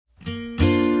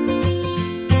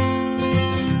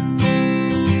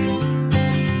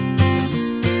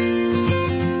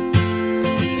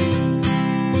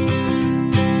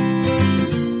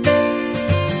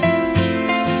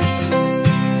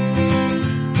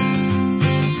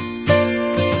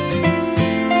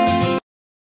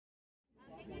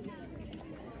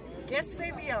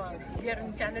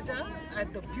Canada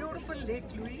at the beautiful Lake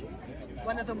Louise,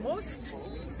 one of the most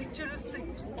picturesque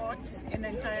spots in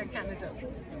entire Canada.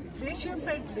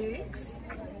 Glacier-fed lakes,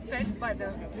 fed by the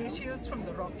glaciers from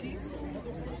the Rockies.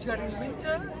 During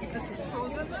winter, this is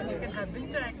frozen and you can have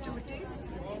winter activities.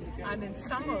 And in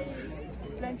summer,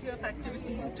 plenty of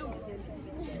activities too.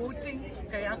 Boating,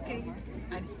 kayaking,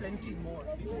 and plenty more.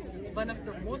 One of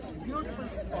the most beautiful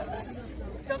spots.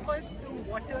 Turquoise blue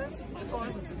waters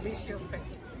because it's glacier fed.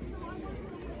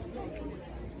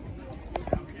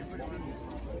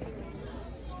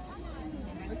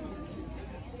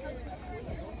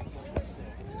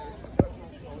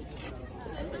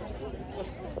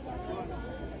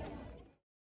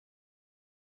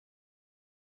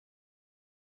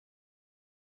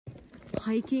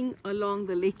 Hiking along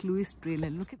the Lake Louise Trail,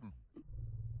 and look at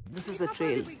this is the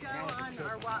trail. We go on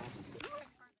our walk.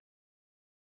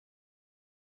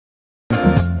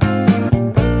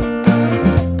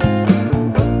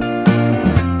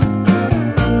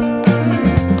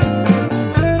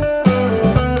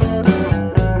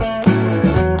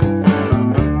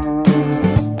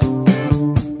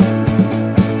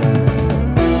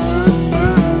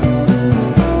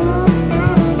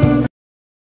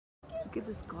 Look at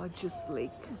this gorgeous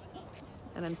lake,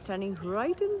 and I'm standing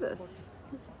right in this,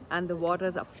 and the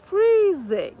waters are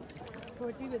freezing,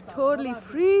 totally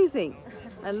freezing,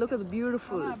 and look at the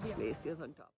beautiful glaciers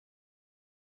on top.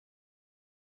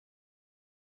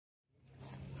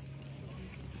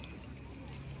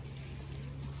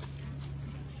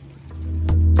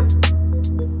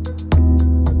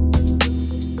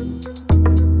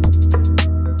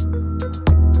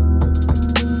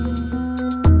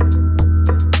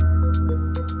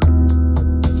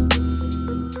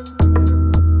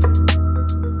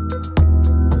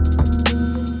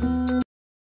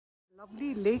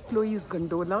 Lovely Lake Louise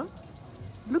gondola.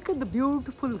 Look at the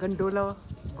beautiful gondola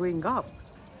going up,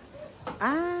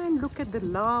 and look at the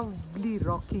lovely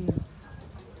Rockies,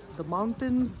 the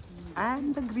mountains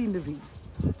and the greenery.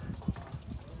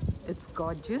 It's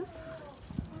gorgeous.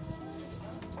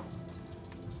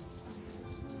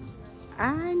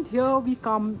 And here we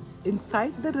come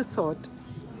inside the resort.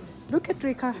 Look at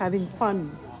Rekha having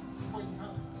fun,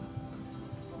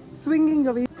 swinging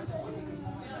away.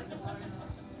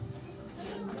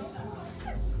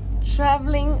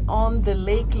 Traveling on the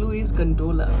Lake Louise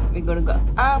gondola. We're going to go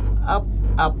up, up,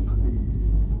 up.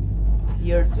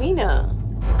 Here's Veena.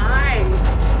 Hi.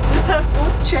 This has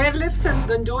both chairlifts and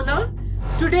gondola.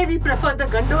 Today we prefer the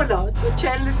gondola. The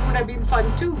chairlift would have been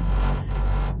fun too.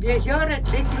 We are here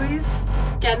at Lake Louise,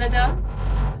 Canada.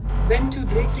 Went to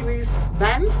Lake Louise,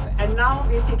 Banff, and now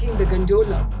we are taking the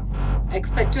gondola.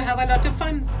 Expect to have a lot of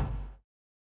fun.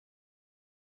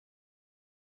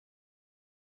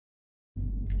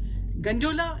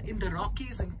 Gondola in the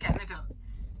Rockies in Canada.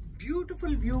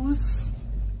 Beautiful views,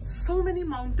 so many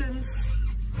mountains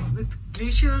with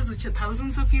glaciers which are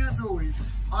thousands of years old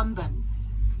on them.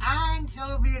 And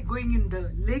here we are going in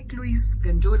the Lake Louise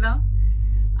gondola.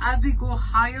 As we go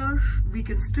higher, we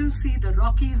can still see the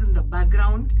Rockies in the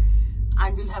background,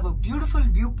 and we'll have a beautiful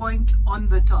viewpoint on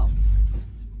the top.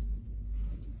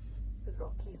 The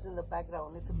Rockies in the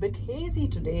background. It's a bit hazy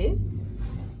today,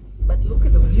 but look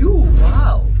at the view.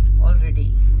 Wow.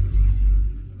 Already.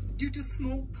 Due to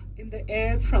smoke in the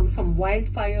air from some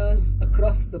wildfires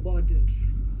across the border.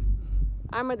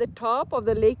 I'm at the top of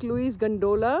the Lake Louise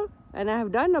gondola, and I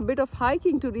have done a bit of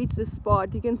hiking to reach this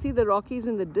spot. You can see the Rockies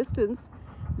in the distance.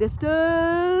 They're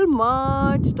still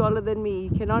much taller than me.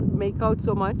 You cannot make out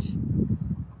so much.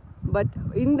 But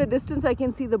in the distance I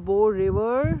can see the Bow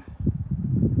River.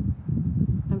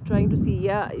 I'm trying to see,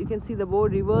 yeah, you can see the Bow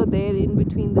River there in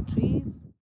between the trees.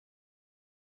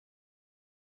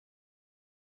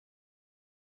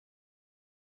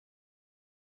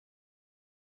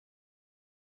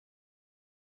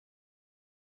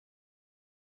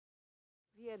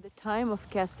 We are at the time of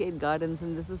Cascade Gardens,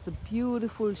 and this is the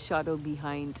beautiful shadow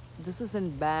behind. This is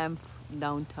in Banff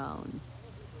downtown.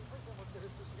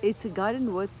 It's a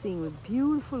garden worth seeing with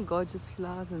beautiful gorgeous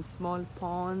flowers and small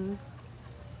ponds.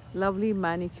 Lovely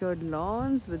manicured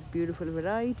lawns with beautiful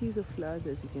varieties of flowers,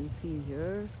 as you can see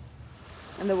here.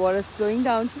 And the water is flowing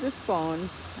down to this pond,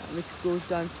 which goes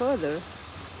down further.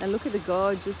 And look at the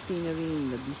gorgeous scenery in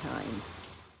the behind.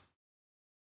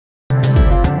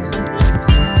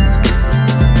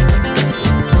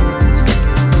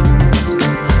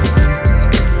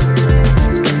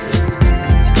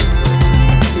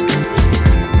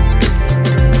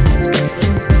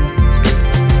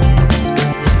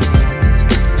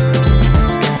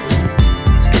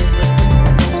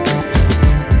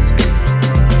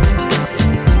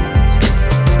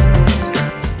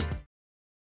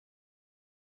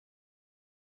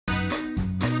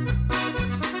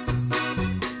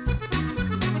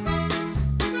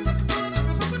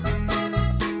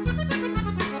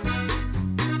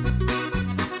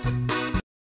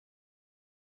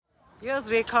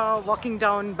 Here's Rekha walking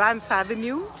down Banff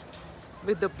Avenue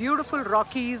with the beautiful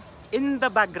Rockies in the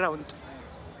background.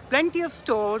 Plenty of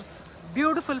stores,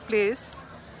 beautiful place.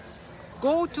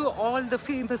 Go to all the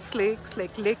famous lakes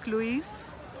like Lake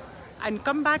Louise and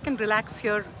come back and relax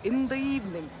here in the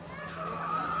evening.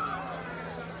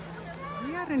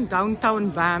 We are in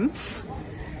downtown Banff.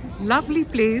 Lovely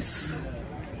place.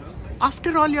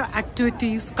 After all your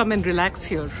activities, come and relax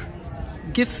here.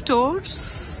 Gift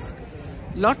stores,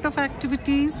 lot of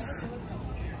activities,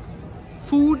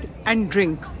 food and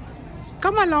drink.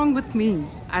 Come along with me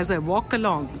as I walk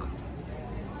along.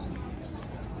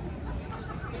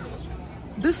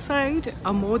 This side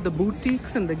are more the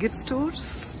boutiques and the gift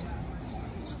stores.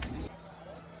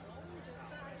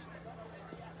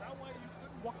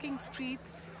 Walking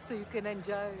streets so you can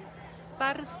enjoy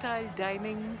Paris-style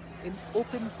dining in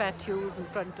open patios in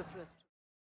front of restaurants.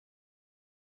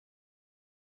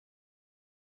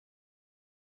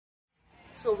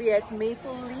 So we are at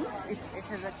Maple Leaf. It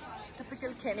has a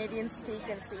typical Canadian steak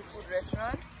and seafood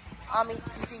restaurant. I'm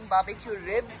eating barbecue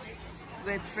ribs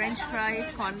with French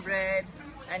fries, cornbread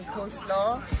and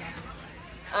coleslaw.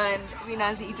 And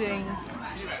Veena's eating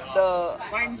the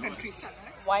wine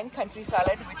country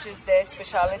salad, which is their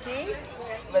specialty,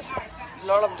 with a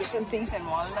lot of different things and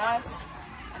walnuts.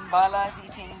 And Bala's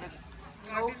eating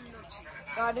the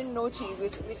garden nochi,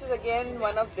 which is again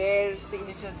one of their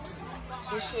signature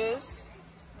dishes,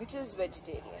 which is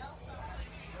vegetarian.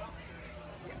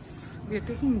 Yes, we are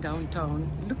taking downtown,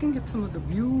 looking at some of the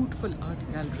beautiful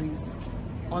art galleries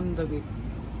on the way.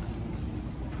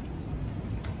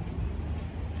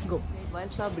 Go.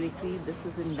 Wildflower Bakery, this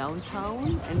is in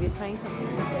downtown, and we're trying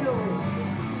something with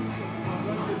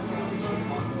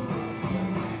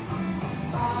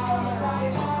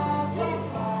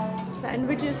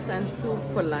sandwiches and soup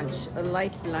for lunch, a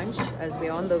light lunch as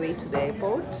we're on the way to the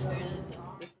airport.